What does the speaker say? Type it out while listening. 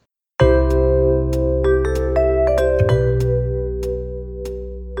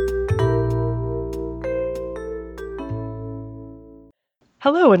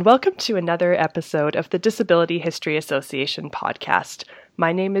Hello, and welcome to another episode of the Disability History Association podcast.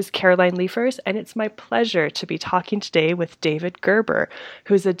 My name is Caroline Liefers, and it's my pleasure to be talking today with David Gerber,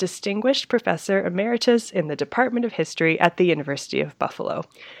 who's a distinguished professor emeritus in the Department of History at the University of Buffalo.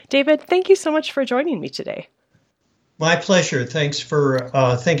 David, thank you so much for joining me today. My pleasure. Thanks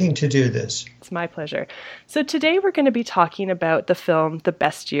for thinking to do this. It's my pleasure. So today we're going to be talking about the film The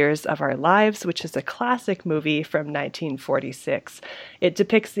Best Years of Our Lives, which is a classic movie from 1946. It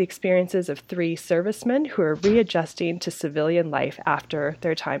depicts the experiences of three servicemen who are readjusting to civilian life after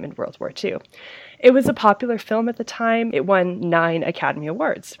their time in World War II. It was a popular film at the time. It won 9 Academy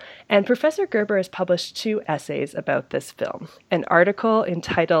Awards. And Professor Gerber has published 2 essays about this film. An article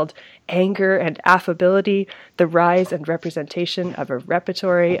entitled Anger and Affability, The Rise and Representation of a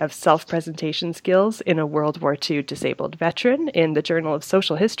Repertory of Self-Presentation Skills in a World War II Disabled Veteran in the Journal of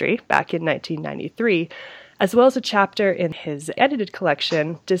Social History back in 1993, as well as a chapter in his edited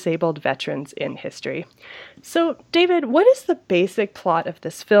collection, Disabled Veterans in History. So, David, what is the basic plot of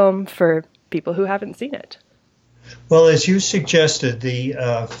this film for people who haven't seen it? Well, as you suggested,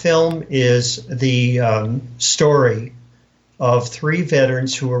 the film is the story of 3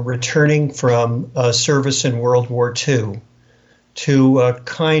 veterans who are returning from service in World War II to a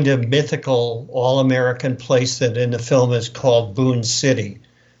kind of mythical all-American place that in the film is called Boone City.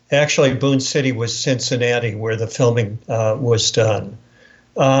 Actually, Boone City was Cincinnati, where the filming was done.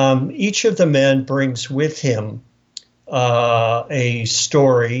 Each of the men brings with him a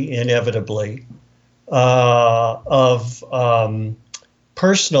story, inevitably, of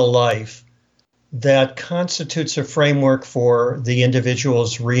personal life that constitutes a framework for the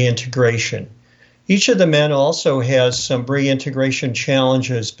individual's reintegration. Each of the men also has some reintegration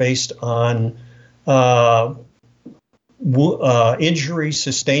challenges based on injuries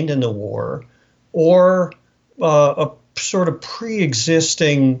sustained in the war or a sort of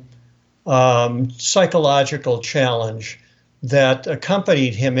pre-existing psychological challenge that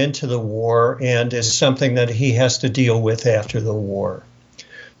accompanied him into the war and is something that he has to deal with after the war.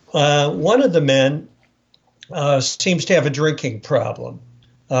 One of the men seems to have a drinking problem.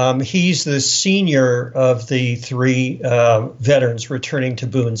 He's the senior of the 3 veterans returning to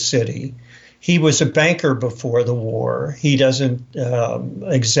Boone City. He was a banker before the war. He doesn't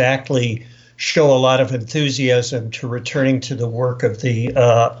exactly show a lot of enthusiasm to returning to the work of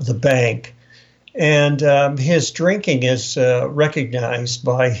the bank. And his drinking is recognized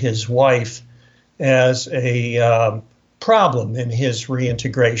by his wife as a problem in his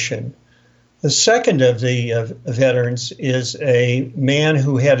reintegration. The second of the veterans is a man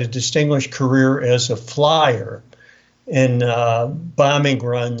who had a distinguished career as a flyer in bombing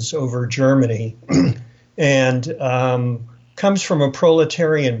runs over Germany and comes from a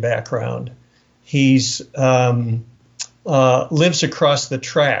proletarian background. He's lives across the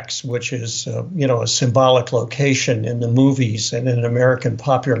tracks, which is, a symbolic location in the movies and in American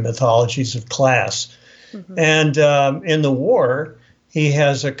popular mythologies of class. Mm-hmm. And in the war, he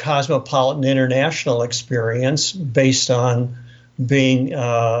has a cosmopolitan international experience based on being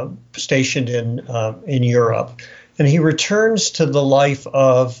stationed in Europe. And he returns to the life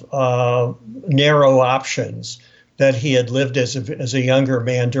of narrow options that he had lived as a younger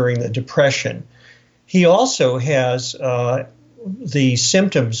man during the Depression. He also has the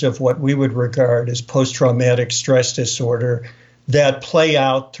symptoms of what we would regard as post-traumatic stress disorder that play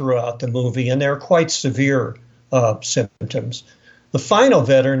out throughout the movie, and they're quite severe symptoms. The final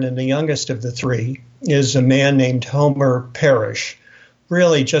veteran and the youngest of the 3 is a man named Homer Parrish,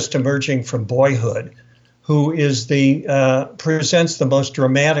 really just emerging from boyhood, who is presents the most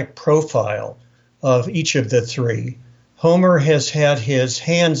dramatic profile of each of the 3. Homer has had his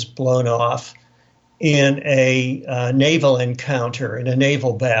hands blown off in a naval encounter, in a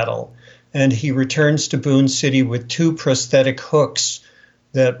naval battle, and he returns to Boone City with 2 prosthetic hooks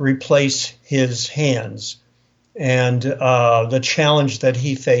that replace his hands. And the challenge that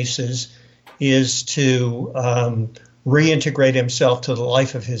he faces is to reintegrate himself to the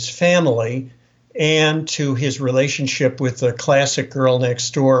life of his family and to his relationship with the classic girl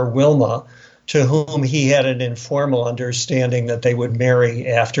next door, Wilma, to whom he had an informal understanding that they would marry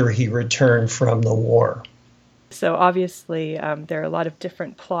after he returned from the war. So obviously, there are a lot of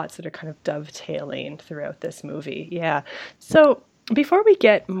different plots that are kind of dovetailing throughout this movie. Yeah. So before we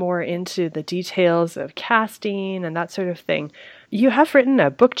get more into the details of casting and that sort of thing, you have written a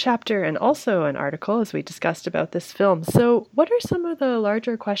book chapter and also an article, as we discussed, about this film. So what are some of the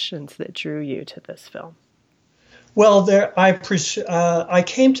larger questions that drew you to this film? Well, I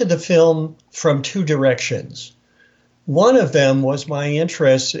came to the film from 2 directions. One of them was my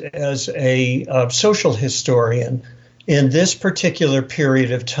interest as a social historian in this particular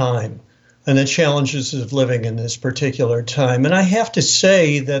period of time and the challenges of living in this particular time. And I have to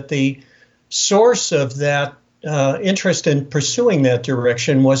say that the source of that interest in pursuing that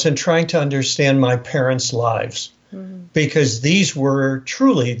direction was in trying to understand my parents' lives, because these were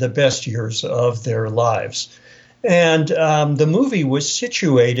truly the best years of their lives. And the movie was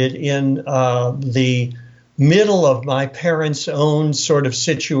situated in the middle of my parents' own sort of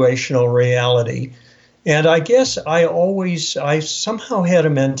situational reality. And I guess I somehow had a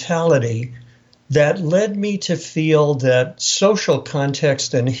mentality that led me to feel that social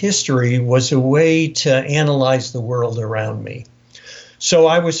context and history was a way to analyze the world around me. So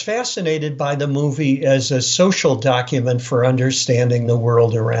I was fascinated by the movie as a social document for understanding the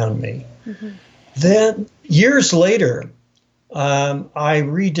world around me. Then, years later, I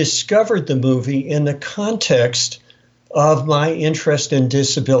rediscovered the movie in the context of my interest in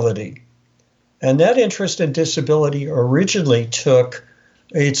disability. And that interest in disability originally took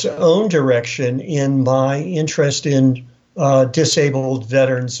its own direction in my interest in disabled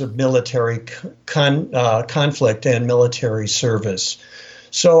veterans of military conflict and military service.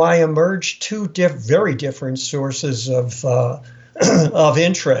 So I emerged two very different sources of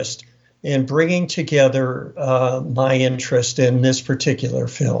interest in bringing together my interest in this particular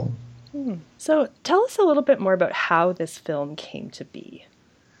film. So tell us a little bit more about how this film came to be.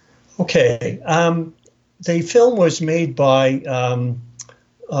 Okay. The film was made by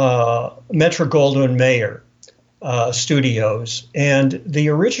Metro-Goldwyn-Mayer Studios, and the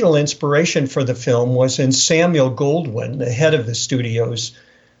original inspiration for the film was in Samuel Goldwyn, the head of the studios,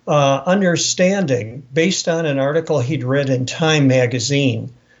 understanding, based on an article he'd read in Time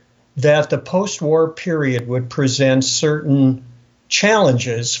magazine, that the post-war period would present certain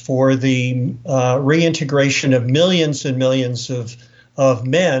challenges for the reintegration of millions and millions of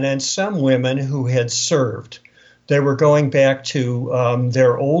men and some women who had served. They were going back to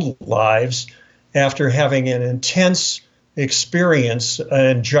their old lives after having an intense experience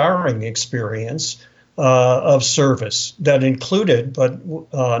and jarring experience of service that included, but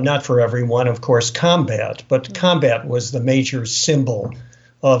not for everyone, of course, combat. But combat was the major symbol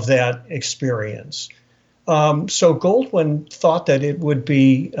of that experience. So Goldwyn thought that it would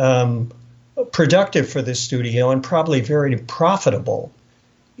be productive for the studio and probably very profitable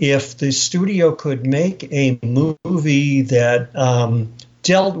if the studio could make a movie that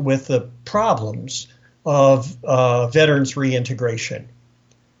dealt with the problems of veterans reintegration.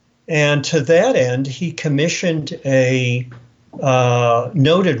 And to that end, he commissioned a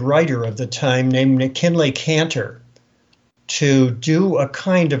noted writer of the time named McKinley Cantor to do a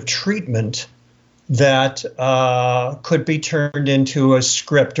kind of treatment that could be turned into a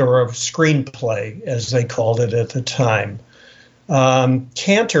script or a screenplay, as they called it at the time.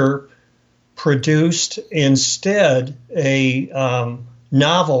 Cantor produced instead a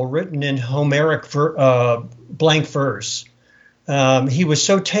novel written in Homeric blank verse. He was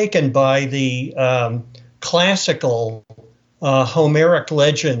so taken by the classical Homeric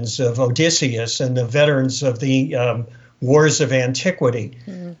legends of Odysseus and the veterans of the wars of antiquity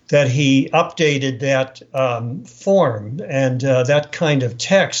that he updated that form and that kind of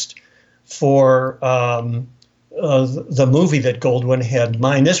text for the movie that Goldwyn had in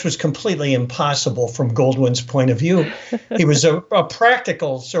mind. This was completely impossible from Goldwyn's point of view. He was a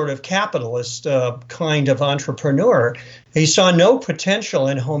practical sort of capitalist kind of entrepreneur. He saw no potential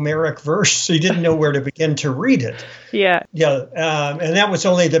in Homeric verse. He didn't know where to begin to read it. Yeah. And that was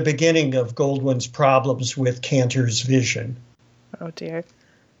only the beginning of Goldwyn's problems with Cantor's vision. Oh, dear.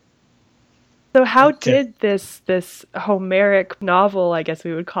 So how did this Homeric novel, I guess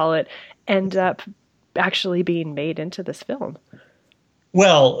we would call it, end up actually being made into this film?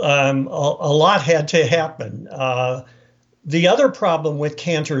 Well, a lot had to happen. The other problem with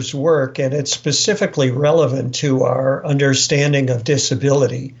Cantor's work, and it's specifically relevant to our understanding of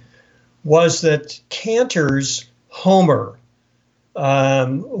disability, was that Cantor's Homer,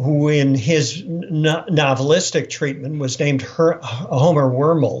 who in his novelistic treatment was named Homer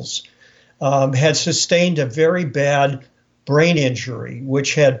Wormels, had sustained a very bad brain injury,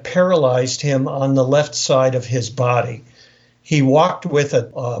 which had paralyzed him on the left side of his body. He walked with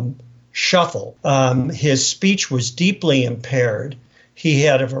a shuffle. His speech was deeply impaired. He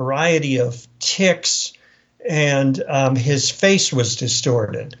had a variety of tics, and his face was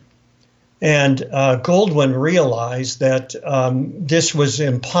distorted. And Goldwyn realized that this was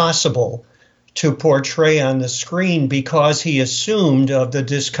impossible to portray on the screen because he assumed of the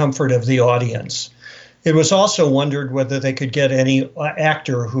discomfort of the audience. It was also wondered whether they could get any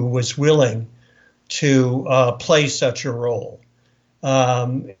actor who was willing to play such a role.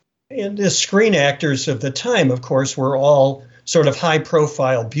 and the screen actors of the time, of course, were all sort of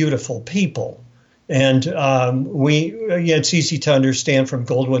high-profile, beautiful people. And it's easy to understand from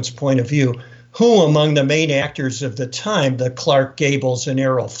Goldwyn's point of view who among the main actors of the time, the Clark Gables and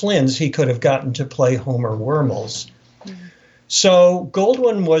Errol Flynns, he could have gotten to play Homer Wermels. Mm-hmm. So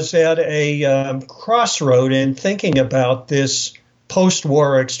Goldwyn was at a crossroad in thinking about this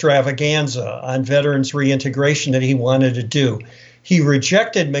post-war extravaganza on veterans reintegration that he wanted to do. He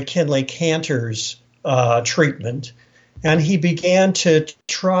rejected McKinley Cantor's treatment, and he began to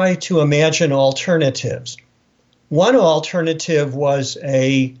try to imagine alternatives. One alternative was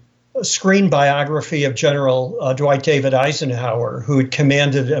a screen biography of General Dwight David Eisenhower, who had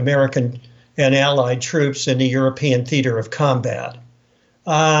commanded American and Allied troops in the European theater of combat.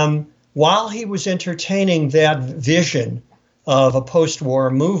 While he was entertaining that vision of a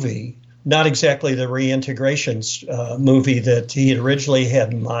post-war movie, not exactly the reintegration movie that he had originally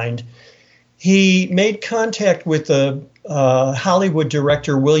had in mind, he made contact with the Hollywood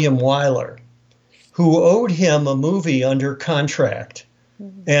director William Wyler, who owed him a movie under contract.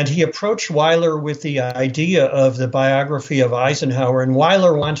 And he approached Wyler with the idea of the biography of Eisenhower, and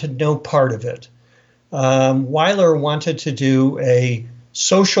Wyler wanted no part of it. Wyler wanted to do a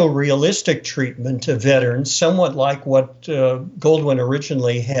social realistic treatment of veterans, somewhat like what Goldwyn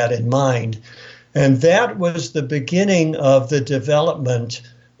originally had in mind. And that was the beginning of the development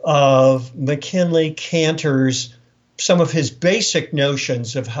of McKinley Cantor's, some of his basic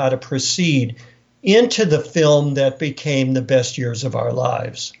notions of how to proceed into the film that became The Best Years of Our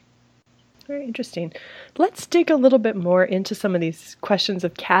Lives. Very interesting. Let's dig a little bit more into some of these questions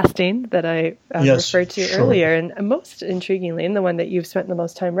of casting that I referred to earlier. And most intriguingly, and the one that you've spent the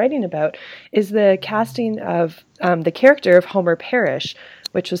most time writing about, is the casting of the character of Homer Parrish,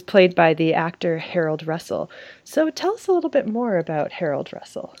 which was played by the actor Harold Russell. So tell us a little bit more about Harold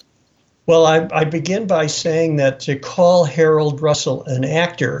Russell. Well, I begin by saying that to call Harold Russell an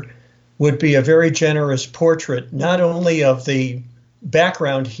actor would be a very generous portrait, not only of the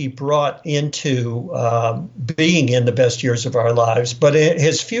background he brought into being in The Best Years of Our Lives, but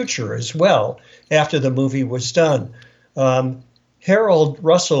his future as well after the movie was done. Harold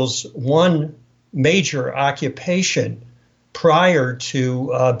Russell's one major occupation prior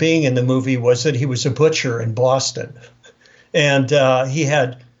to being in the movie was that he was a butcher in Boston. And he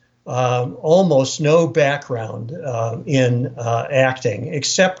had almost no background in acting,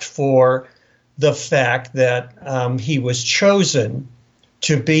 except for the fact that he was chosen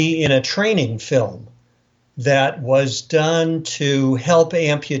to be in a training film that was done to help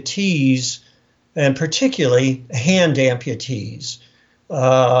amputees, and particularly hand amputees,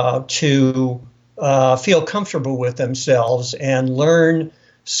 to feel comfortable with themselves and learn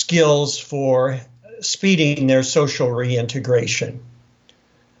skills for speeding their social reintegration.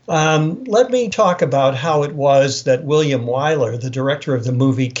 Let me talk about how it was that William Wyler, the director of the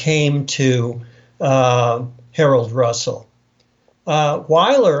movie, came to Harold Russell.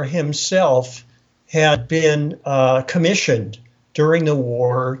 Wyler himself had been commissioned during the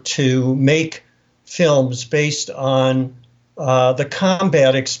war to make films based on the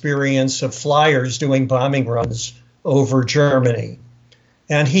combat experience of flyers doing bombing runs over Germany.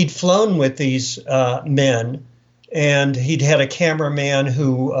 And he'd flown with these men, and he'd had a cameraman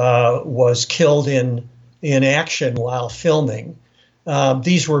who was killed in action while filming.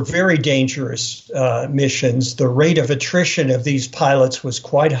 These were very dangerous missions. The rate of attrition of these pilots was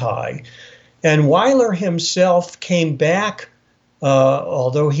quite high. And Wyler himself came back,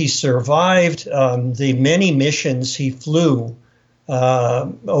 although he survived the many missions he flew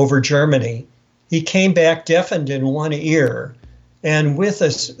over Germany. He came back deafened in one ear and with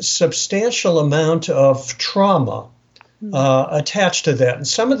a substantial amount of trauma attached to that. And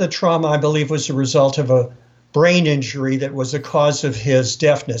some of the trauma, I believe, was a result of a brain injury that was a cause of his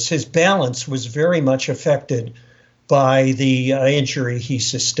deafness. His balance was very much affected by the injury he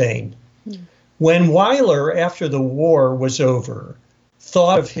sustained. When Wyler, after the war was over,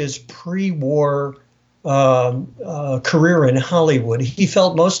 thought of his pre-war career in Hollywood, he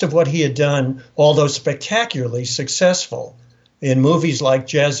felt most of what he had done, although spectacularly successful in movies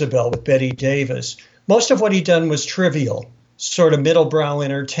like Jezebel with Bette Davis, most of what he'd done was trivial, sort of middle-brow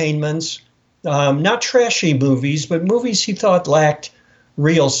entertainments, not trashy movies, but movies he thought lacked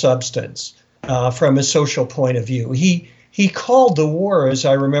real substance from a social point of view. He called the war, as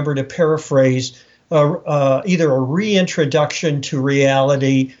I remember to paraphrase, either a reintroduction to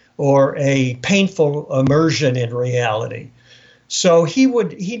reality or a painful immersion in reality. So he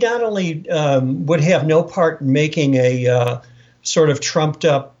not only would have no part in making a sort of trumped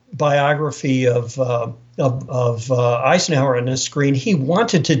up biography of Eisenhower on the screen, he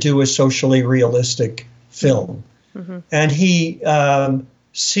wanted to do a socially realistic film. Mm-hmm. And he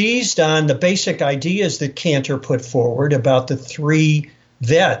seized on the basic ideas that Cantor put forward about the three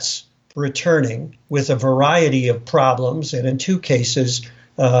vets returning with a variety of problems, and in two cases,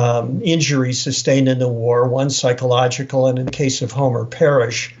 injuries sustained in the war, one psychological, and in the case of Homer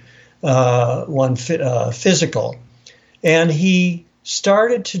Parrish, one physical. And he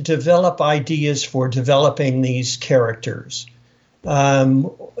started to develop ideas for developing these characters.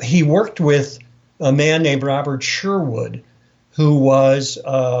 He worked with a man named Robert Sherwood, who was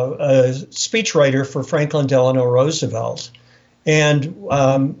a speechwriter for Franklin Delano Roosevelt, and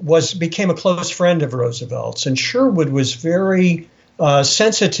became a close friend of Roosevelt's. And Sherwood was very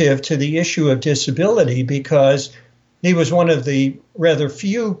sensitive to the issue of disability because he was one of the rather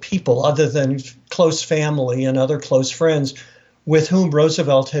few people, other than close family and other close friends, with whom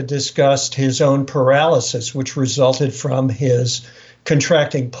Roosevelt had discussed his own paralysis, which resulted from his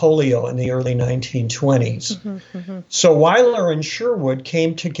contracting polio in the early 1920s. Mm-hmm, mm-hmm. So Wyler and Sherwood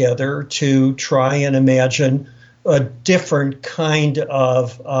came together to try and imagine a different kind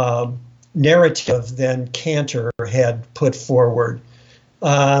of narrative than Cantor had put forward.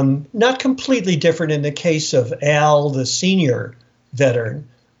 Not completely different in the case of Al, the senior veteran,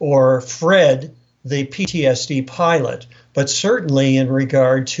 or Fred, the PTSD pilot, but certainly in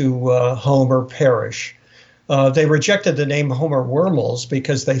regard to Homer Parrish. They rejected the name Homer Wormels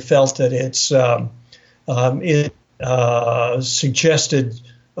because they felt that it suggested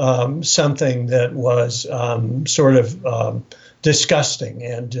something that was sort of disgusting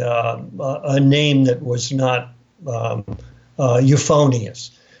and a name that was not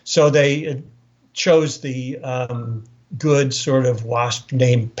euphonious. So they chose the good sort of wasp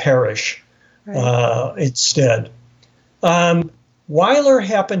name Parrish instead. Wyler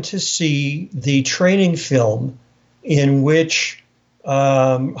happened to see the training film in which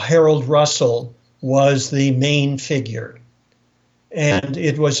Harold Russell was the main figure. And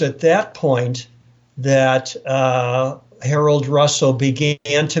it was at that point that Harold Russell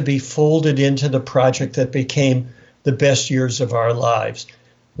began to be folded into the project that became The Best Years of Our Lives.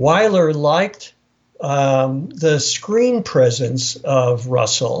 Wyler liked the screen presence of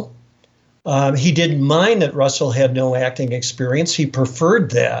Russell. He didn't mind that Russell had no acting experience. He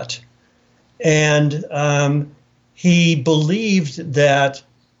preferred that. And he believed that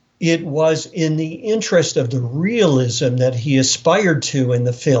it was in the interest of the realism that he aspired to in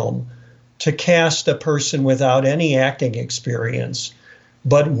the film to cast a person without any acting experience,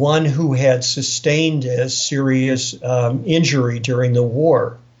 but one who had sustained a serious injury during the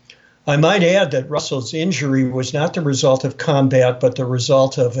war. I might add that Russell's injury was not the result of combat, but the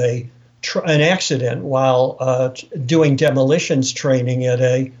result of an accident while doing demolitions training at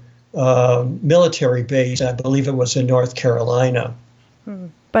a military base. I believe it was in North Carolina.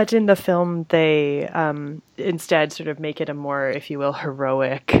 But in the film, they instead sort of make it a more, if you will,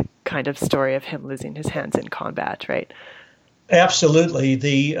 heroic kind of story of him losing his hands in combat, right? Absolutely.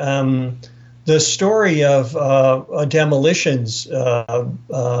 The story of a demolitions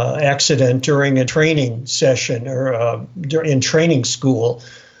accident during a training session or in training school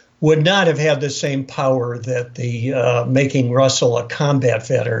would not have had the same power that the making Russell a combat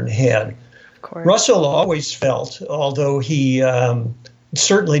veteran had. Of course. Russell always felt, although he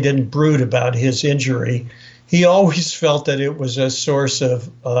certainly didn't brood about his injury, he always felt that it was a source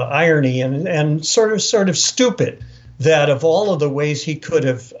of irony and sort of stupid that of all of the ways he could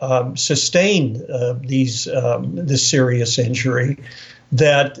have sustained this serious injury,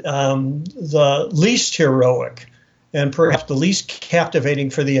 that the least heroic and perhaps the least captivating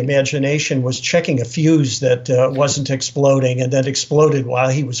for the imagination was checking a fuse that wasn't exploding and that exploded while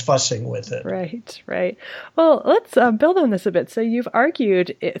he was fussing with it. Right. Well, let's build on this a bit. So you've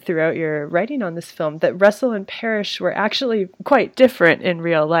argued throughout your writing on this film that Russell and Parrish were actually quite different in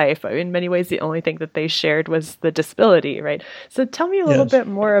real life. In many ways, the only thing that they shared was the disability, right? So tell me a little bit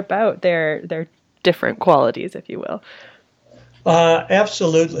more about their different qualities, if you will.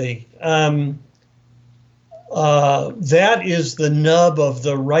 Absolutely. That is the nub of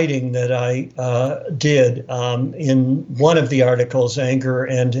the writing that I did in one of the articles, Anger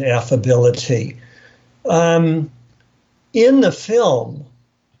and Affability. In the film,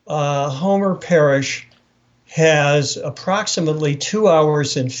 Homer Parrish has approximately 2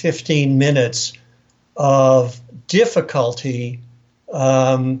 hours and 15 minutes of difficulty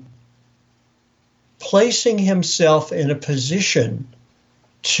placing himself in a position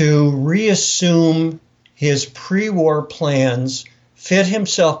to reassume his pre-war plans, fit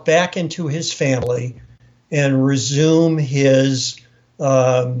himself back into his family, and resume his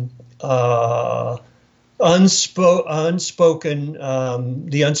the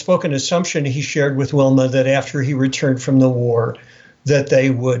unspoken assumption he shared with Wilma that after he returned from the war, that they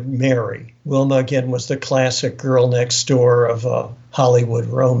would marry. Wilma, again, was the classic girl next door of a Hollywood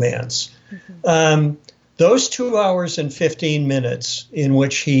romance. Mm-hmm. Those 2 hours and 15 minutes in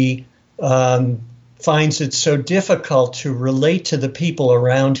which he finds it so difficult to relate to the people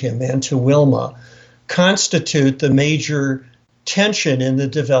around him and to Wilma constitute the major tension in the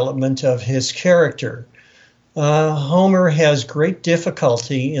development of his character. Homer has great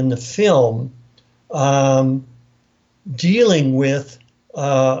difficulty in the film dealing with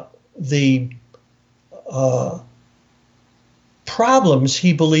the problems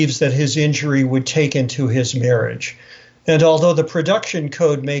he believes that his injury would take into his marriage. And although the production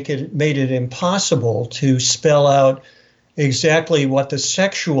code made it impossible to spell out exactly what the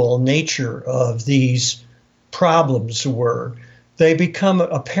sexual nature of these problems were, they become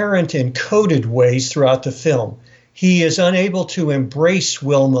apparent in coded ways throughout the film. He is unable to embrace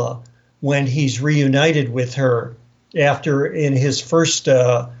Wilma when he's reunited with her after in his first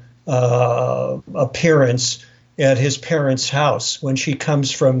appearance at his parents' house. When she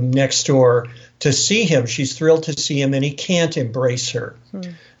comes from next door to see him, she's thrilled to see him, and he can't embrace her.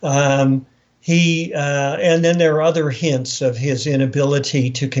 And then there are other hints of his inability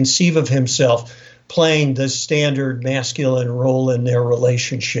to conceive of himself playing the standard masculine role in their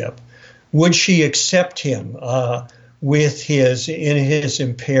relationship. Would she accept him with his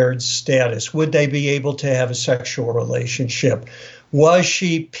impaired status? Would they be able to have a sexual relationship? Was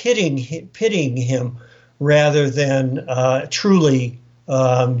she pitying him rather than truly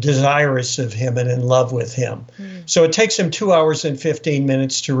desirous of him and in love with him? So it takes him 2 hours and 15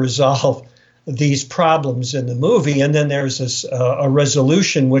 minutes to resolve these problems in the movie. And then there's a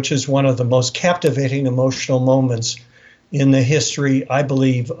resolution, which is one of the most captivating emotional moments in the history, I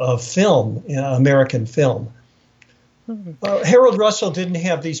believe, of film, American film. Harold Russell didn't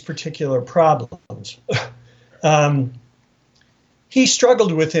have these particular problems. He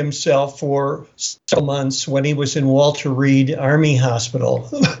struggled with himself for several months when he was in Walter Reed Army Hospital,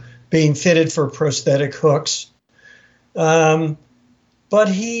 being fitted for prosthetic hooks. But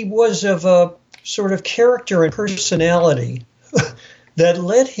he was of a sort of character and personality that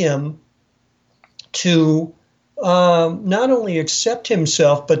led him to not only accept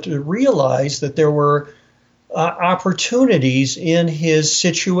himself, but to realize that there were opportunities in his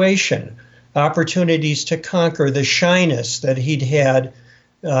situation, opportunities to conquer the shyness that he'd had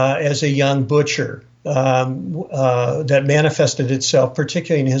as a young butcher that manifested itself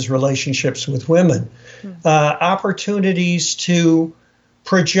particularly in his relationships with women, opportunities to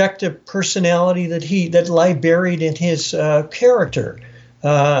project a personality that lie buried in his character,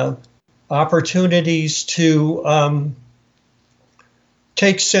 opportunities to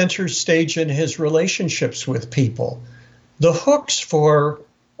take center stage in his relationships with people. The hooks for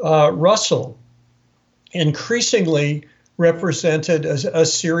Russell increasingly represented a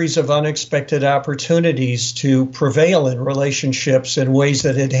series of unexpected opportunities to prevail in relationships in ways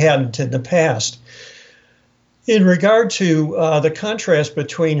that it hadn't in the past. In regard to the contrast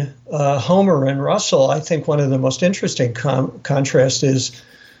between Homer and Russell, I think one of the most interesting contrasts is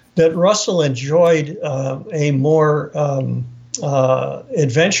that Russell enjoyed a more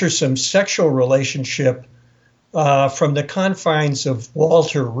adventuresome sexual relationship from the confines of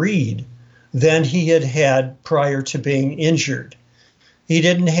Walter Reed than he had had prior to being injured. He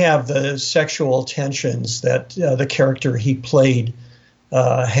didn't have the sexual tensions that the character he played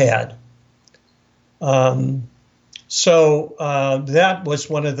had. So that was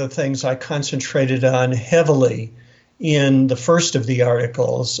one of the things I concentrated on heavily in the first of the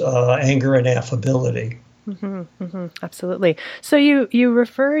articles, Anger and Affability. Absolutely. So you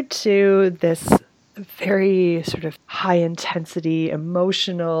referred to this very sort of high intensity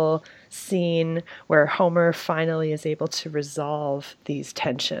emotional scene where Homer finally is able to resolve these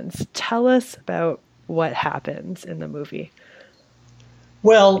tensions. Tell us about what happens in the movie.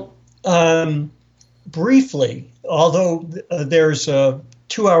 Well, briefly, although there's a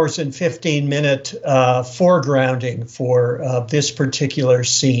 2 hours and 15 minute foregrounding for this particular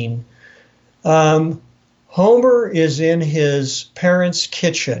scene, Homer is in his parents'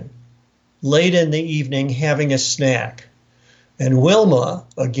 kitchen late in the evening having a snack. And Wilma,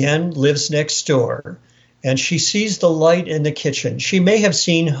 again, lives next door, and she sees the light in the kitchen. She may have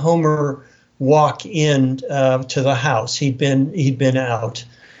seen Homer walk in to the house. He'd been out.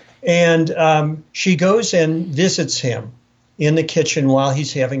 And she goes and visits him in the kitchen while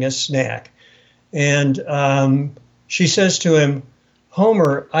he's having a snack. And she says to him,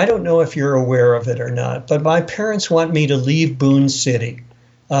 "Homer, I don't know if you're aware of it or not, but my parents want me to leave Boone City.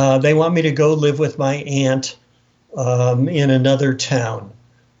 They want me to go live with my aunt in another town.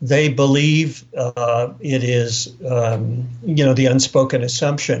 They believe it is, the unspoken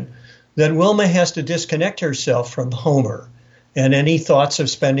assumption that Wilma has to disconnect herself from Homer and any thoughts of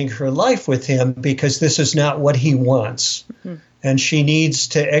spending her life with him because this is not what he wants. Mm-hmm. And she needs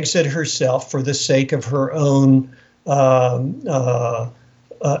to exit herself for the sake of her own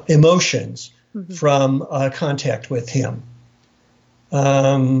emotions mm-hmm. from contact with him.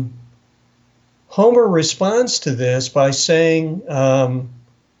 Homer responds to this by saying,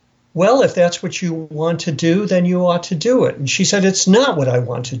 well, if that's what you want to do, then you ought to do it. And she said, it's not what I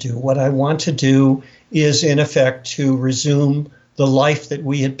want to do. What I want to do is, in effect, to resume the life that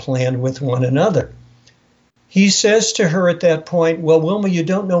we had planned with one another. He says to her at that point, well, Wilma, you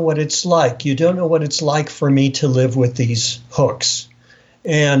don't know what it's like. You don't know what it's like for me to live with these hooks.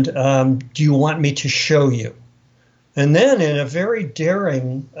 And do you want me to show you? And then in a very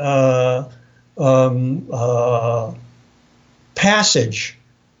daring passage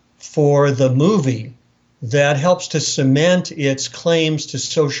for the movie that helps to cement its claims to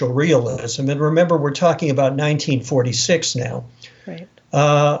social realism. And remember, we're talking about 1946 now. Right.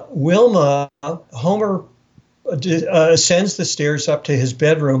 Homer ascends the stairs up to his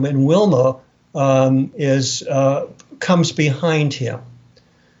bedroom, and Wilma comes behind him.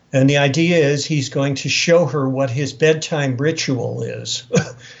 And the idea is he's going to show her what his bedtime ritual is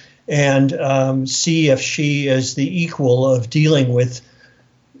and see if she is the equal of dealing with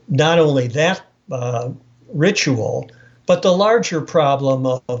not only that ritual, but the larger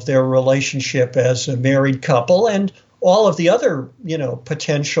problem of their relationship as a married couple and all of the other,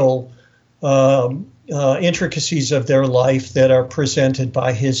 potential intricacies of their life that are presented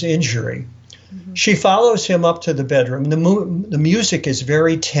by his injury. Mm-hmm. She follows him up to the bedroom. The music is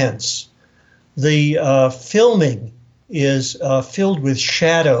very tense. The filming is filled with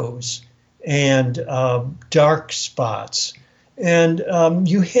shadows and dark spots. And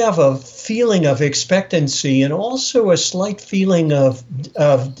you have a feeling of expectancy and also a slight feeling of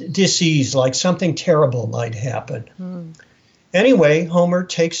dis-ease, like something terrible might happen. Mm. Anyway,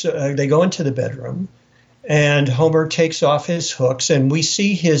 they go into the bedroom, and Homer takes off his hooks, and we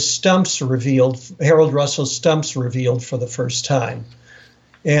see his stumps revealed, Harold Russell's stumps revealed for the first time.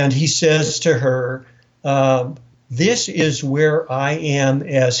 And he says to her, this is where I am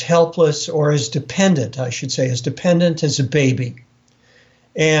as helpless, or as dependent, I should say, as dependent as a baby.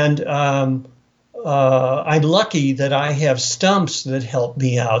 And I'm lucky that I have stumps that help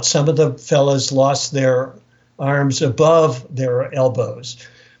me out. Some of the fellas lost their arms above their elbows.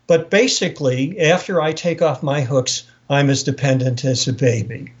 But basically, after I take off my hooks, I'm as dependent as a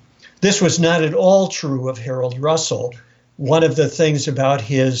baby. This was not at all true of Harold Russell. One of the things about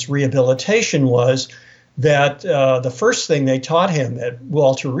his rehabilitation was that the first thing they taught him at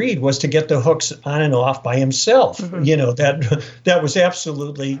Walter Reed was to get the hooks on and off by himself. Mm-hmm. That was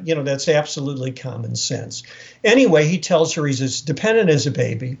absolutely, that's absolutely common sense. Anyway, he tells her he's as dependent as a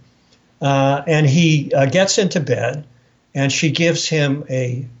baby, and he gets into bed, and she gives him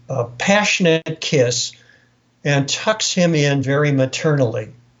a passionate kiss and tucks him in very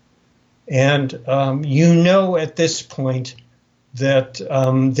maternally. And at this point that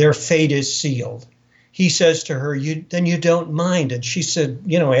their fate is sealed. He says to her, then you don't mind. And she said,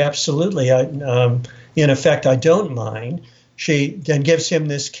 absolutely. In effect, I don't mind. She then gives him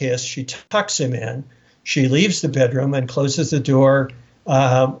this kiss. She tucks him in. She leaves the bedroom and closes the door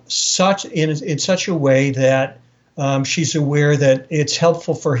in such a way that she's aware that it's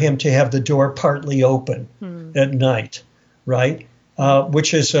helpful for him to have the door partly open at night, right?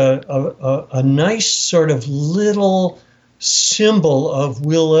 Which is a nice sort of little symbol of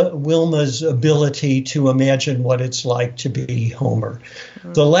Wilma's ability to imagine what it's like to be Homer.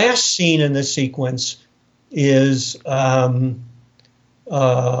 Mm-hmm. The last scene in the sequence is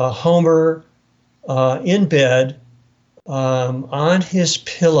Homer in bed on his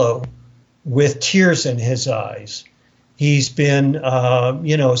pillow with tears in his eyes. He's been,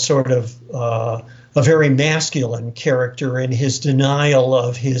 sort of a very masculine character in his denial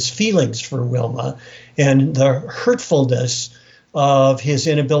of his feelings for Wilma and the hurtfulness of his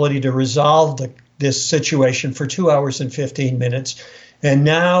inability to resolve this situation for 2 hours and 15 minutes. And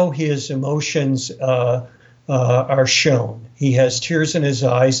now his emotions are shown. He has tears in his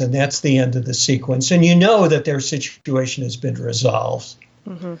eyes, and that's the end of the sequence. And you know that their situation has been resolved.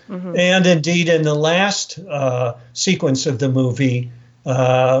 Mm-hmm, mm-hmm. And indeed, in the last sequence of the movie,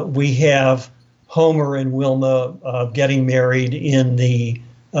 we have Homer and Wilma getting married in the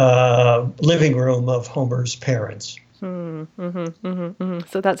living room of Homer's parents.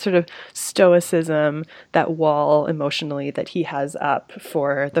 So that sort of stoicism, that wall emotionally that he has up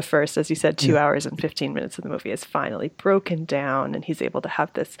for the first, as you said, 2 hours and 15 minutes of the movie is finally broken down, and he's able to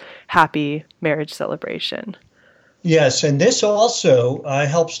have this happy marriage celebration. Yes, and this also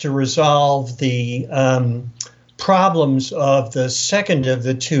helps to resolve the problems of the second of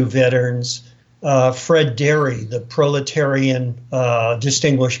the two veterans, Fred Derry, the proletarian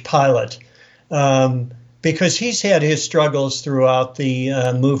distinguished pilot, because he's had his struggles throughout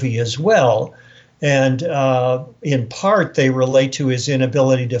the movie as well. And in part, they relate to his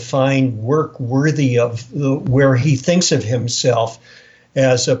inability to find work worthy of where he thinks of himself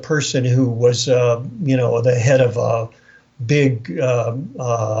as a person who was, the head of a big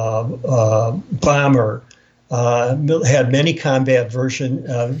bomber, had many combat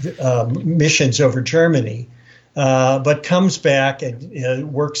missions over Germany, but comes back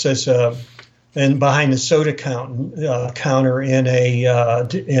and works as and behind the soda counter in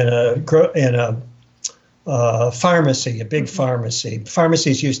a pharmacy, a big pharmacy.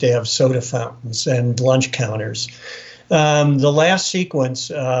 Pharmacies used to have soda fountains and lunch counters. The last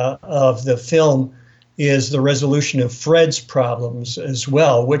sequence of the film is the resolution of Fred's problems as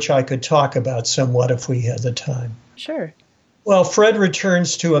well, which I could talk about somewhat if we had the time. Sure. Well, Fred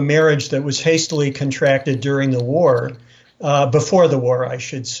returns to a marriage that was hastily contracted during the war, before the war, I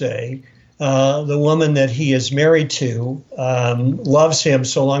should say. The woman that he is married to loves him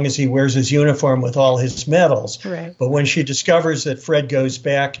so long as he wears his uniform with all his medals. Right. But when she discovers that Fred goes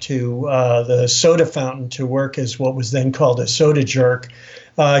back to the soda fountain to work as what was then called a soda jerk,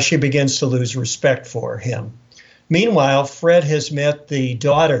 she begins to lose respect for him. Meanwhile, Fred has met the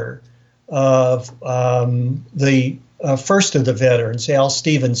daughter of the first of the veterans, Al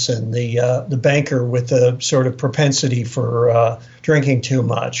Stevenson, the banker with the sort of propensity for drinking too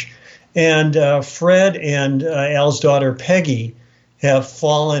much. And Fred and Al's daughter, Peggy, have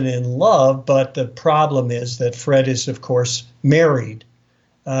fallen in love, but the problem is that Fred is, of course, married.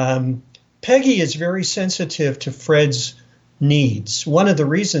 Peggy is very sensitive to Fred's needs. One of the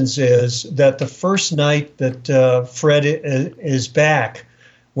reasons is that the first night that Fred is back,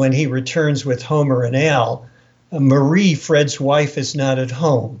 when he returns with Homer and Al, Marie, Fred's wife, is not at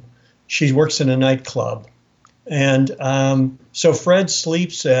home. She works in a nightclub. And so Fred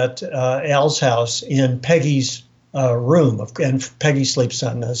sleeps at Al's house in Peggy's room, and Peggy sleeps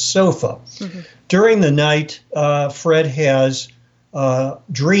on the sofa. Mm-hmm. During the night, Fred has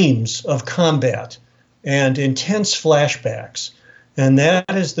dreams of combat and intense flashbacks. And that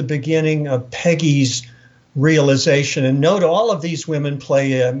is the beginning of Peggy's realization. And note, all of these women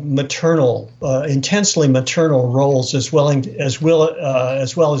play intensely maternal roles as well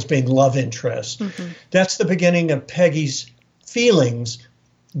as being love interests. Mm-hmm. That's the beginning of Peggy's feelings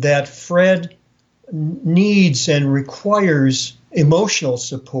that Fred needs and requires emotional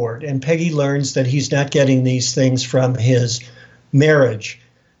support. And Peggy learns that he's not getting these things from his marriage.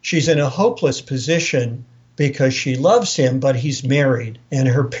 She's in a hopeless position because she loves him, but he's married, and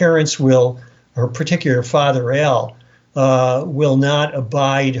her parents her particular father, Al, will not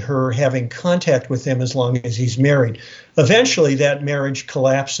abide her having contact with him as long as he's married. Eventually, that marriage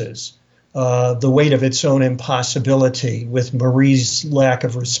collapses, the weight of its own impossibility, with Marie's lack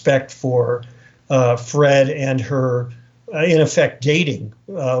of respect for Fred and her, in effect, dating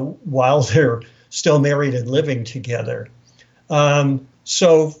while they're still married and living together.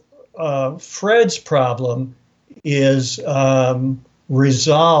 So Fred's problem is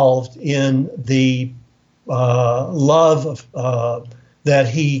resolved in the love that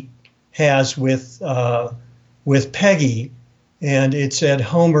he has with Peggy, and it's at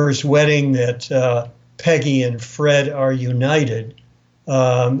Homer's wedding that Peggy and Fred are united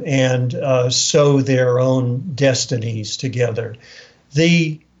and sow their own destinies together.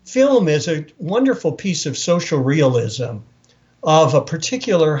 The film is a wonderful piece of social realism of a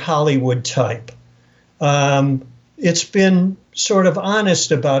particular Hollywood type. It's been sort of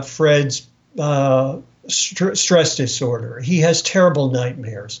honest about Fred's stress disorder. He has terrible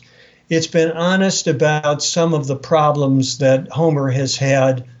nightmares. It's been honest about some of the problems that Homer has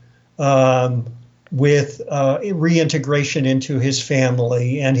had with reintegration into his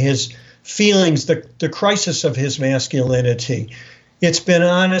family and his feelings, the crisis of his masculinity. It's been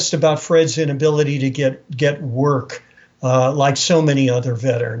honest about Fred's inability to get work, like so many other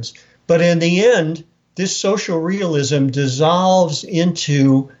veterans. But in the end, this social realism dissolves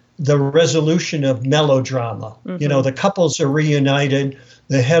into the resolution of melodrama. Mm-hmm. You know, the couples are reunited,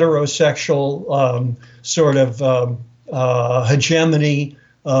 the heterosexual sort of hegemony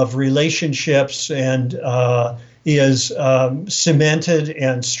of relationships and is cemented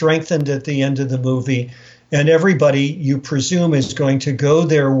and strengthened at the end of the movie. and everybody you presume is going to go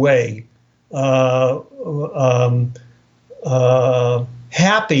their way,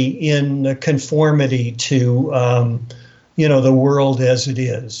 happy in conformity to the world as it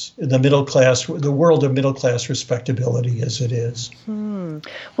is, the world of middle class respectability as it is.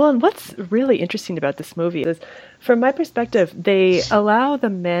 Well, and what's really interesting about this movie is, from my perspective, they allow the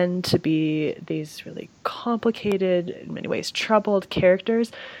men to be these really complicated, in many ways troubled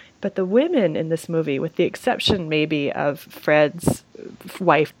characters, but the women in this movie, with the exception maybe of Fred's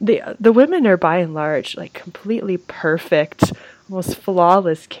wife, the women are by and large like completely perfect, almost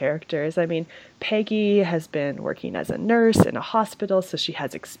flawless characters. I mean, Peggy has been working as a nurse in a hospital, so she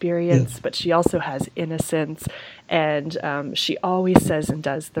has experience, but she also has innocence, and she always says and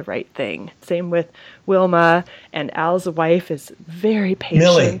does the right thing. Same with Wilma, and Al's wife is very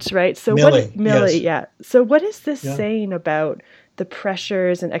patient, right? So Millie, yes. So what is this saying about the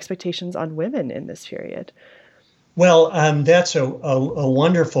pressures and expectations on women in this period? Well, that's a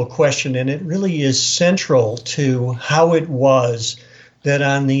wonderful question, and it really is central to how it was that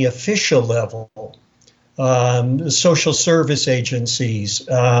on the official level, the social service agencies,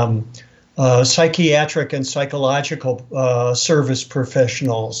 psychiatric and psychological service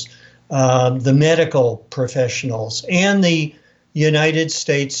professionals, the medical professionals, and the United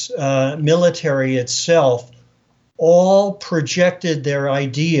States military itself all projected their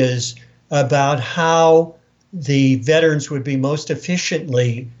ideas about how the veterans would be most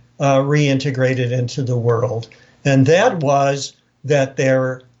efficiently reintegrated into the world. And that was that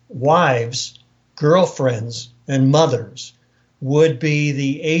their wives, girlfriends, and mothers would be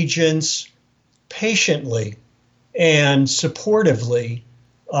the agents patiently and supportively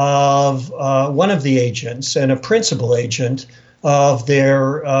of one of the agents and a principal agent of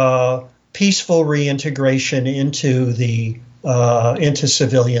their peaceful reintegration into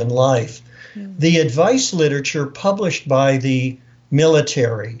civilian life. The advice literature published by the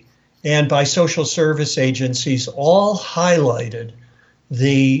military and by social service agencies all highlighted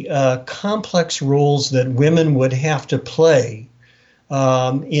the complex roles that women would have to play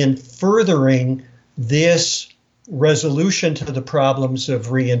in furthering this resolution to the problems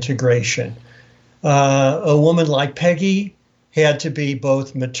of reintegration. A woman like Peggy had to be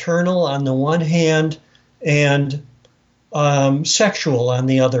both maternal on the one hand and sexual on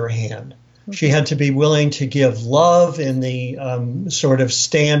the other hand. She had to be willing to give love in the sort of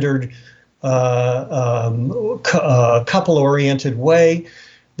standard couple-oriented way,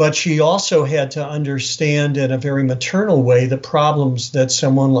 but she also had to understand in a very maternal way the problems that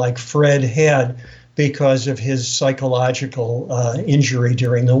someone like Fred had because of his psychological injury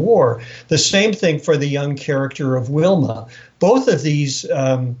during the war. The same thing for the young character of Wilma. Both of these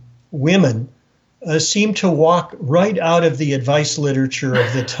women seem to walk right out of the advice literature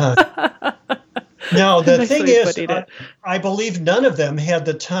of the time. Now, the thing is, I believe none of them had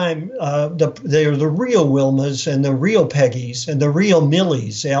the time. They're the real Wilmas and the real Peggies and the real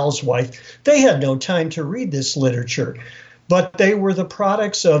Millies, Al's wife. They had no time to read this literature, but they were the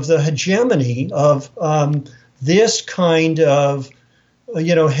products of the hegemony of this kind of,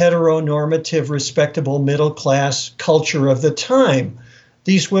 heteronormative, respectable middle class culture of the time.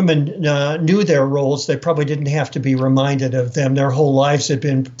 These women knew their roles. They probably didn't have to be reminded of them. Their whole lives had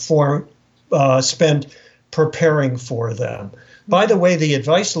been spent preparing for them. By the way, the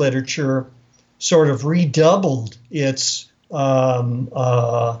advice literature sort of redoubled its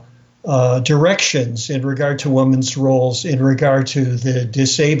directions in regard to women's roles in regard to the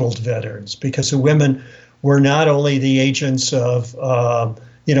disabled veterans, because the women were not only the agents of,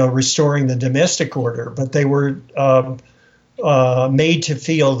 restoring the domestic order, but they were made to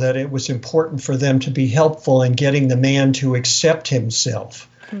feel that it was important for them to be helpful in getting the man to accept himself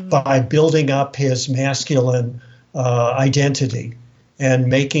by building up his masculine identity and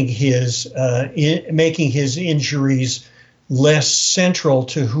making his injuries less central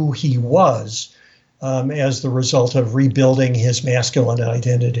to who he was as the result of rebuilding his masculine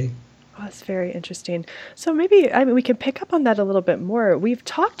identity. Oh, that's very interesting. So maybe we can pick up on that a little bit more. We've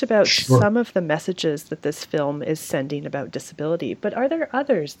talked about some of the messages that this film is sending about disability, but are there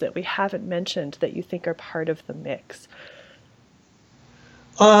others that we haven't mentioned that you think are part of the mix?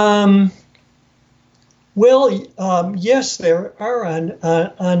 Yes, there are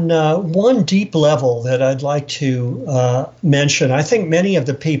on one deep level that I'd like to mention. I think many of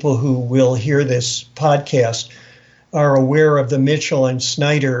the people who will hear this podcast are aware of the Mitchell and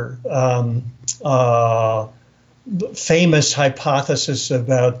Snyder famous hypothesis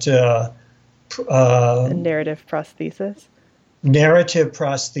about narrative prosthesis. Narrative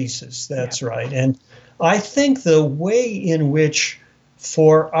prosthesis, that's right. And I think the way in which,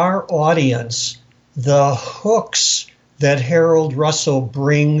 for our audience, the hooks that Harold Russell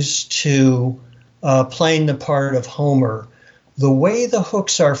brings to playing the part of Homer, the way the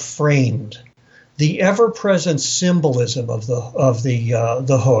hooks are framed, the ever-present symbolism of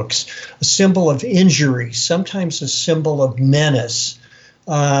the hooks, a symbol of injury, sometimes a symbol of menace,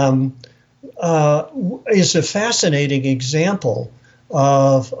 is a fascinating example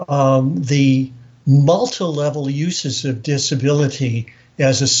of the multi-level uses of disability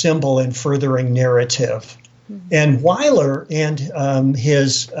as a symbol in furthering narrative. Mm-hmm. And Wyler and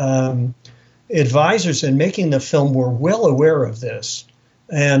his advisors in making the film were well aware of this.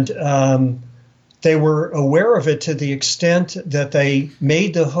 And they were aware of it to the extent that they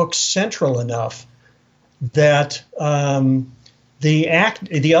made the hooks central enough that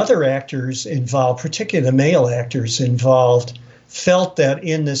the other actors involved, particularly the male actors involved, felt that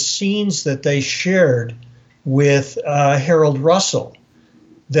in the scenes that they shared with Harold Russell,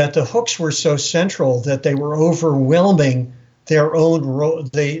 that the hooks were so central that they were overwhelming their own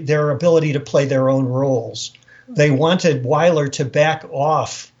their ability to play their own roles. They wanted Wyler to back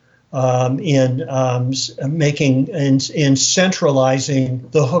off in centralizing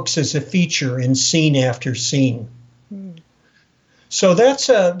the hooks as a feature in scene after scene. So that's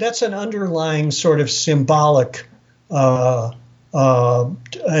an underlying sort of symbolic, as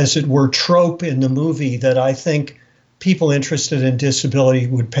it were, trope in the movie that I think people interested in disability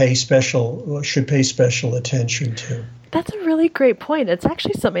should pay special attention to. That's a really great point. It's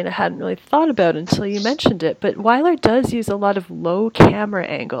actually something I hadn't really thought about until you mentioned it. But Wyler does use a lot of low camera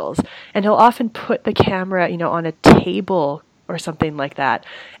angles, and he'll often put the camera, on a table or something like that.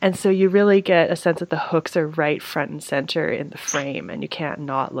 And so you really get a sense that the hooks are right front and center in the frame, and you can't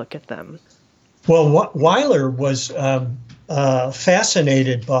not look at them. Well, Wyler was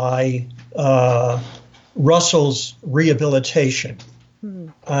fascinated by Russell's rehabilitation.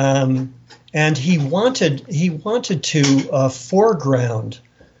 And he wanted to foreground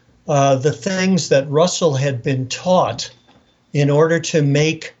the things that Russell had been taught in order to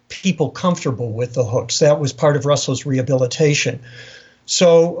make people comfortable with the hooks. That was part of Russell's rehabilitation.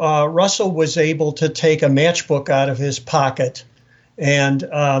 So Russell was able to take a matchbook out of his pocket and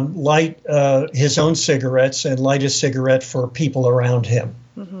light his own cigarettes and light a cigarette for people around him.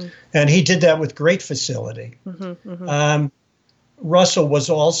 Mm-hmm. And he did that with great facility. Mm-hmm, mm-hmm. Russell was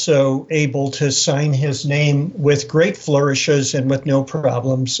also able to sign his name with great flourishes and with no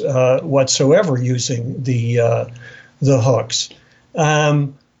problems whatsoever using the hooks.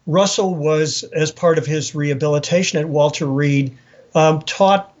 Russell was, as part of his rehabilitation at Walter Reed,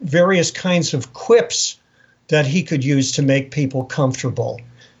 taught various kinds of quips that he could use to make people comfortable.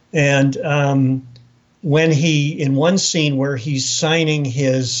 And when in one scene where he's signing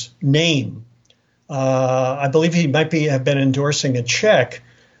his name, I believe he might have been endorsing a check.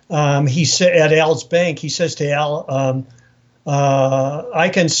 He said at Al's bank, he says to Al, "I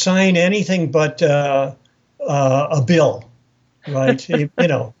can sign anything but a bill." Right?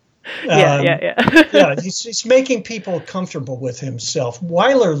 Yeah. Yeah, he's making people comfortable with himself.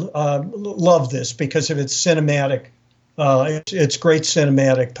 Wyler loved this because of its cinematic, its great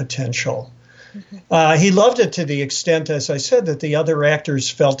cinematic potential. He loved it to the extent, as I said, that the other actors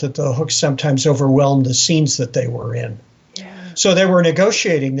felt that the hooks sometimes overwhelmed the scenes that they were in. Yeah. So they were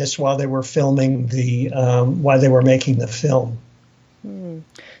negotiating this while they were filming while they were making the film.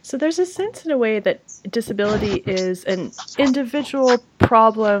 So there's a sense in a way that disability is an individual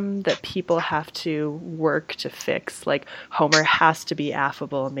problem that people have to work to fix. Like Homer has to be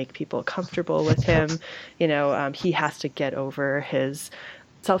affable and make people comfortable with him. He has to get over his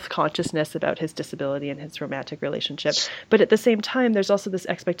self-consciousness about his disability and his romantic relationship. But at the same time, there's also this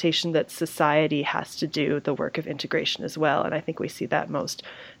expectation that society has to do the work of integration as well. And I think we see that most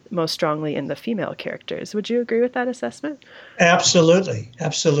strongly in the female characters. Would you agree with that assessment? Absolutely.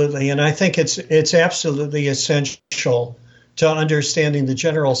 And I think it's absolutely essential to understanding the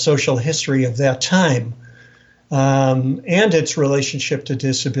general social history of that time and its relationship to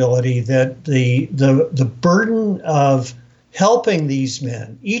disability, that the burden of helping these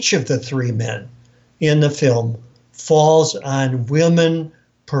men, each of the three men in the film, falls on women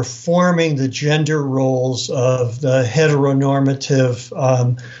performing the gender roles of the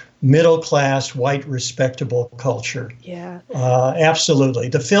heteronormative, middle-class, white, respectable culture. Yeah, absolutely.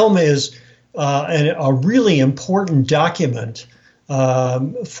 The film is a really important document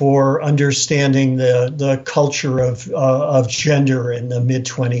for understanding the culture of gender in the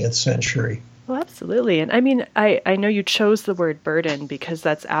mid-20th century. Well, absolutely. And I mean, I know you chose the word burden because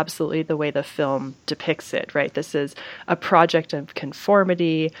that's absolutely the way the film depicts it, right? This is a project of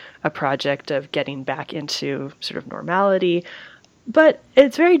conformity, a project of getting back into sort of normality. But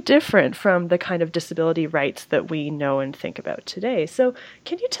it's very different from the kind of disability rights that we know and think about today. So,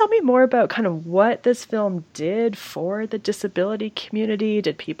 can you tell me more about kind of what this film did for the disability community?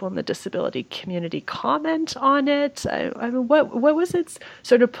 Did people in the disability community comment on it? I mean, what was its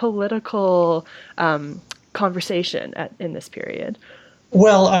sort of political conversation in this period?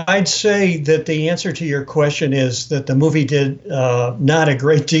 Well, I'd say that the answer to your question is that the movie did not a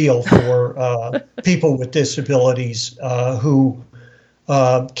great deal for people with disabilities who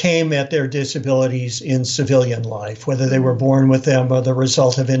came at their disabilities in civilian life, whether they were born with them or the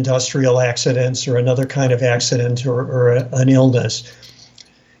result of industrial accidents or another kind of accident or an illness.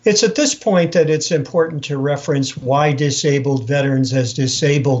 It's at this point that it's important to reference why disabled veterans as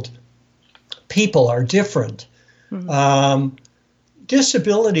disabled people are different. Mm-hmm.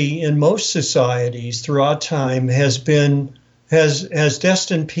 Disability in most societies throughout time has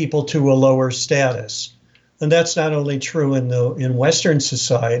destined people to a lower status. And that's not only true in Western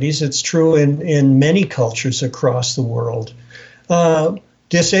societies, it's true in many cultures across the world.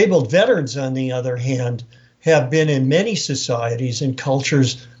 Disabled veterans, on the other hand, have been in many societies and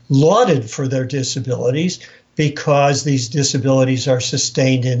cultures lauded for their disabilities because these disabilities are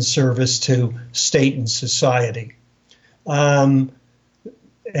sustained in service to state and society.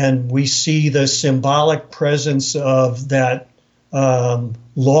 And we see the symbolic presence of that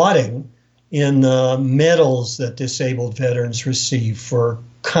lauding in the medals that disabled veterans receive for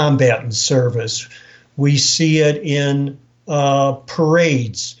combat and service. We see it in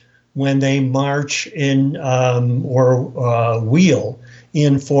parades when they march in or wheel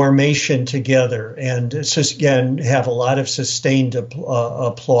in formation together, and again have a lot of sustained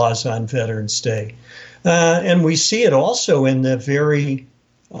applause on Veterans Day. And we see it also in the very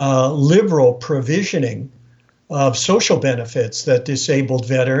liberal provisioning of social benefits that disabled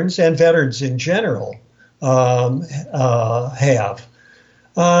veterans and veterans in general have.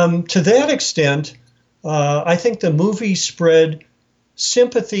 To that extent, I think the movie spread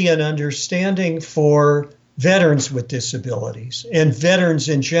sympathy and understanding for veterans with disabilities and veterans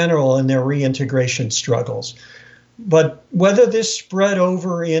in general in their reintegration struggles. But whether this spread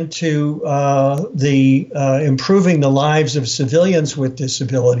over into improving the lives of civilians with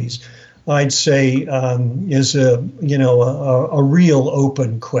disabilities, I'd say is a real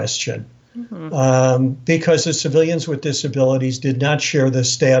open question. Mm-hmm. Because the civilians with disabilities did not share the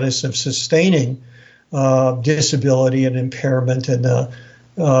status of sustaining disability and impairment in the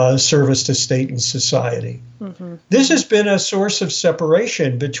service to state and society. Mm-hmm. This has been a source of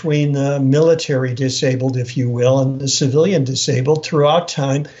separation between the military disabled, if you will, and the civilian disabled throughout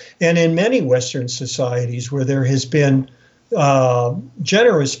time, and in many Western societies where there has been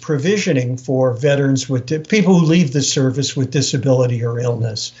generous provisioning for veterans with people who leave the service with disability or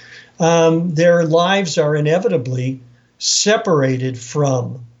illness. Their lives are inevitably separated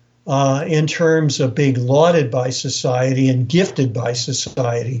from in terms of being lauded by society and gifted by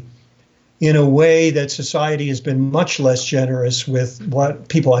society in a way that society has been much less generous with what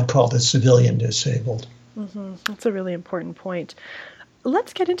people I'd call the civilian disabled. Mm-hmm. That's a really important point.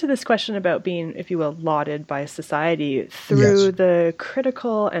 Let's get into this question about being, if you will, lauded by society through yes. the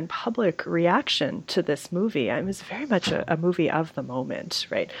critical and public reaction to this movie. It was very much a movie of the moment,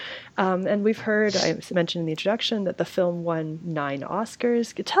 right? And we've heard, I mentioned in the introduction, that the film won 9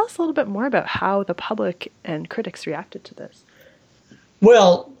 Oscars. Tell us a little bit more about how the public and critics reacted to this.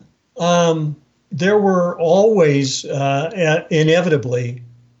 Well, there were always, inevitably,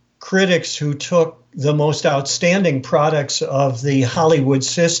 critics who took the most outstanding products of the Hollywood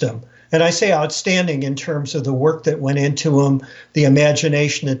system. And I say outstanding in terms of the work that went into them, the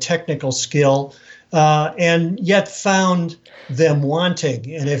imagination, the technical skill, and yet found them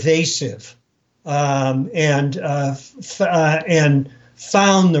wanting and evasive, and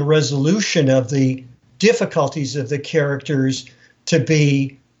found the resolution of the difficulties of the characters to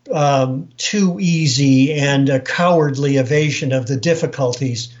be too easy and a cowardly evasion of the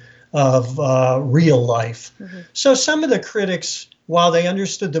difficulties of real life. Mm-hmm. So some of the critics, while they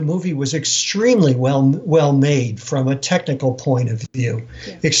understood the movie was extremely well made from a technical point of view,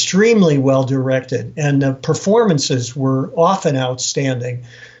 yeah. extremely well directed, and the performances were often outstanding,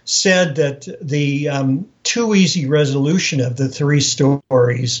 said that the too easy resolution of the 3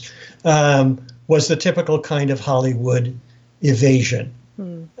 stories was the typical kind of Hollywood evasion.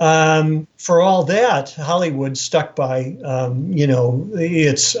 For all that, Hollywood stuck by,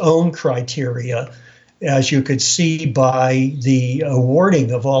 its own criteria, as you could see by the awarding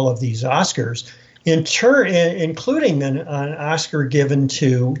of all of these Oscars, including an Oscar given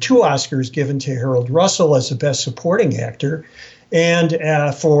to 2 Oscars given to Harold Russell as the Best Supporting Actor,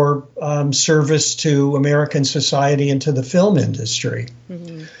 and for service to American society and to the film industry.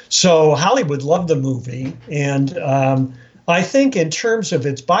 Mm-hmm. So Hollywood loved the movie, and I think in terms of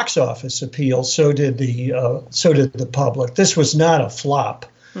its box office appeal, so did the public. This was not a flop.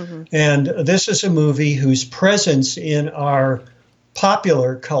 Mm-hmm. And this is a movie whose presence in our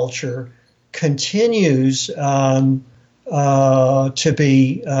popular culture continues to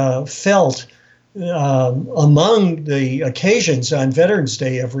be felt among the occasions on Veterans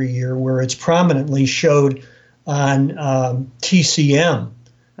Day every year, where it's prominently showed on TCM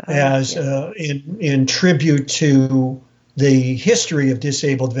as in tribute to the history of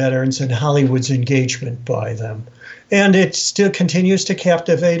disabled veterans and Hollywood's engagement by them. And it still continues to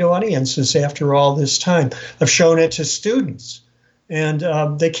captivate audiences after all this time. I've shown it to students,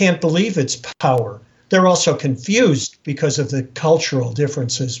 and they can't believe its power. They're also confused because of the cultural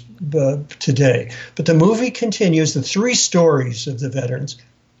differences today. But the movie continues, the three stories of the veterans,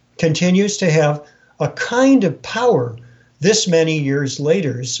 continues to have a kind of power this many years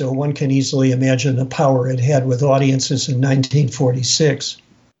later. So one can easily imagine the power it had with audiences in 1946.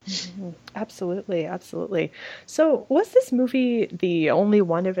 Mm-hmm. Absolutely, absolutely. So was this movie the only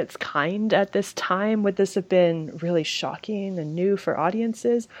one of its kind at this time? Would this have been really shocking and new for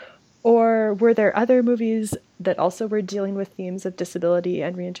audiences? Or were there other movies that also were dealing with themes of disability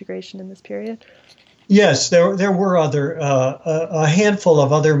and reintegration in this period? Yes, there were a handful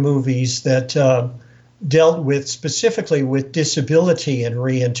of other movies that dealt with specifically with disability and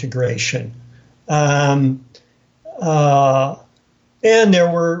reintegration. And there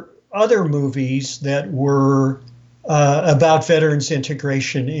were other movies that were about veterans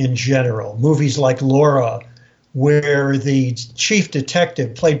integration in general. Movies like Laura, where the chief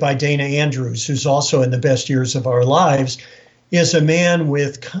detective, played by Dana Andrews, who's also in The Best Years of Our Lives, is a man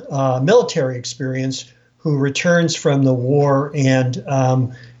with military experience who returns from the war and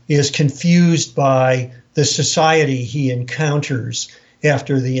is confused by the society he encounters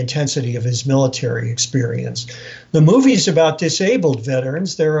after the intensity of his military experience. The movies about disabled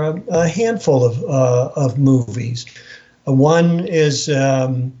veterans, there are a handful of movies. One is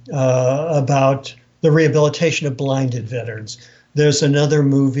about the rehabilitation of blinded veterans. There's another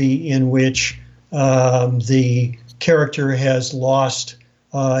movie in which the character has lost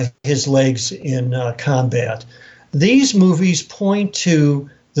his legs in combat. These movies point to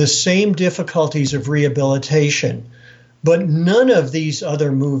the same difficulties of rehabilitation, but none of these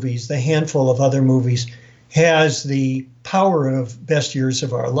other movies, the handful of other movies, has the power of Best Years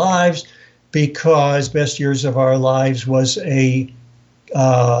of Our Lives, because Best Years of Our Lives was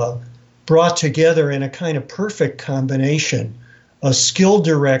brought together in a kind of perfect combination. A skilled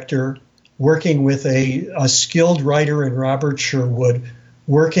director working with a skilled writer in Robert Sherwood,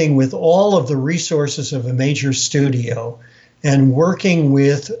 working with all of the resources of a major studio, and working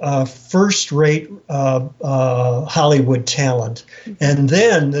with first-rate Hollywood talent, and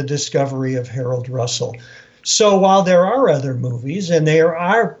then the discovery of Harold Russell. So while there are other movies, and they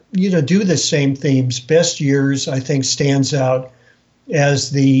are, do the same themes, Best Years, I think, stands out as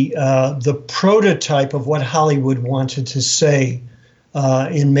the prototype of what Hollywood wanted to say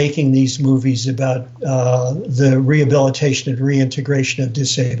in making these movies about the rehabilitation and reintegration of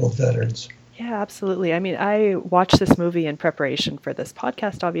disabled veterans. Yeah, absolutely. I mean, I watched this movie in preparation for this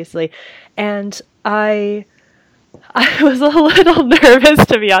podcast, obviously, and I was a little nervous,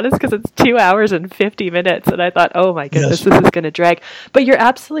 to be honest, because it's 2 hours and 50 minutes, and I thought, oh my goodness, This is going to drag. But you're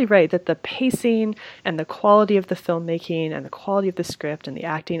absolutely right that the pacing and the quality of the filmmaking and the quality of the script and the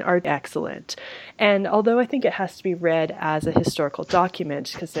acting are excellent. And although I think it has to be read as a historical document,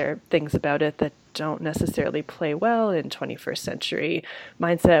 because there are things about it that don't necessarily play well in 21st century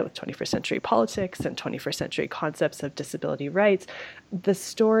mindset with 21st century politics and 21st century concepts of disability rights, the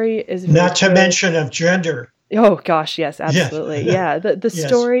story is not to mention of gender. Oh gosh, yes, absolutely. Yeah, the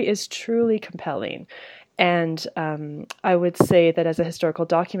story is truly compelling. And I would say that as a historical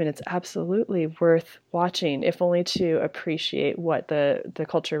document, it's absolutely worth watching, if only to appreciate what the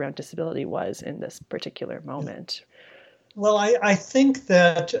culture around disability was in this particular moment. Well, I think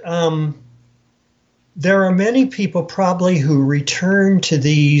that there are many people probably who return to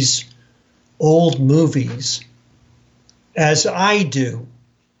these old movies, as I do,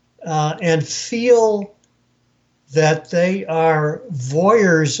 and feel that they are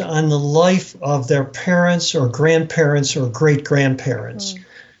voyeurs on the life of their parents or grandparents or great-grandparents,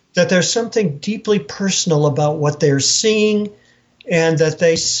 that there's something deeply personal about what they're seeing, and that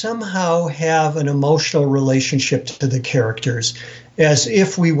they somehow have an emotional relationship to the characters, as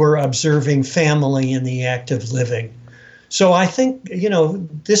if we were observing family in the act of living. So I think,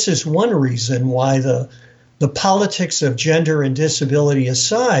 this is one reason why the the politics of gender and disability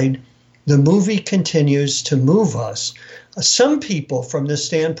aside, the movie continues to move us. Some people, from the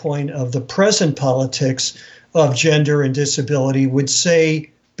standpoint of the present politics of gender and disability, would say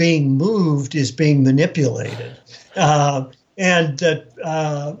being moved is being manipulated. And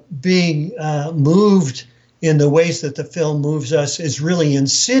that being moved in the ways that the film moves us is really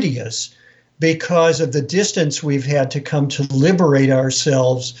insidious because of the distance we've had to come to liberate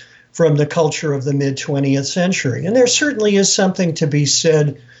ourselves from the culture of the mid-20th century. And there certainly is something to be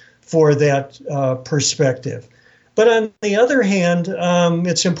said for that perspective. But on the other hand,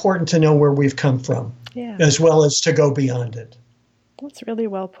 it's important to know where we've come from, as well as to go beyond it. That's really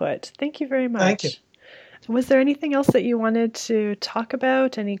well put. Thank you very much. Thank you. Was there anything else that you wanted to talk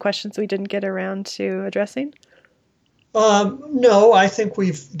about? Any questions we didn't get around to addressing? No, I think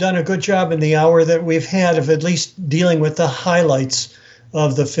we've done a good job in the hour that we've had of at least dealing with the highlights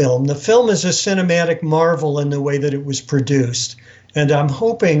of the film. The film is a cinematic marvel in the way that it was produced. And I'm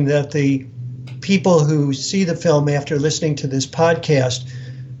hoping that the people who see the film after listening to this podcast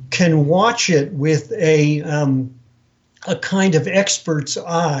can watch it with a kind of expert's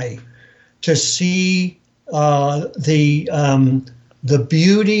eye to see the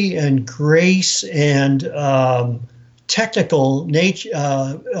beauty and grace and technical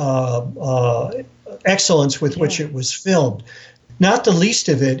excellence with which it was filmed. Not the least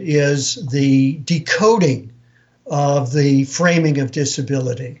of it is the decoding of the framing of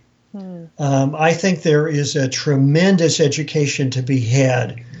disability. I think there is a tremendous education to be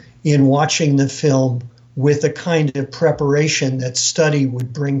had in watching the film with the kind of preparation that study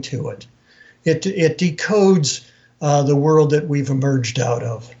would bring to it. It decodes the world that we've emerged out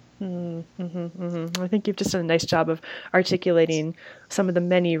of. I think you've just done a nice job of articulating some of the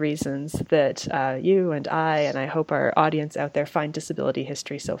many reasons that you and I hope our audience out there find disability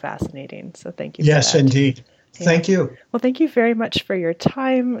history so fascinating. So thank you for that. Yes, indeed. Yeah. Thank you. Well, thank you very much for your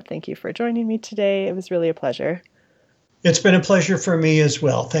time. Thank you for joining me today. It was really a pleasure. It's been a pleasure for me as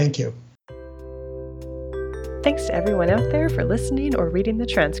well. Thank you. Thanks to everyone out there for listening or reading the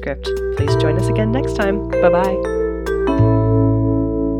transcript. Please join us again next time. Bye-bye.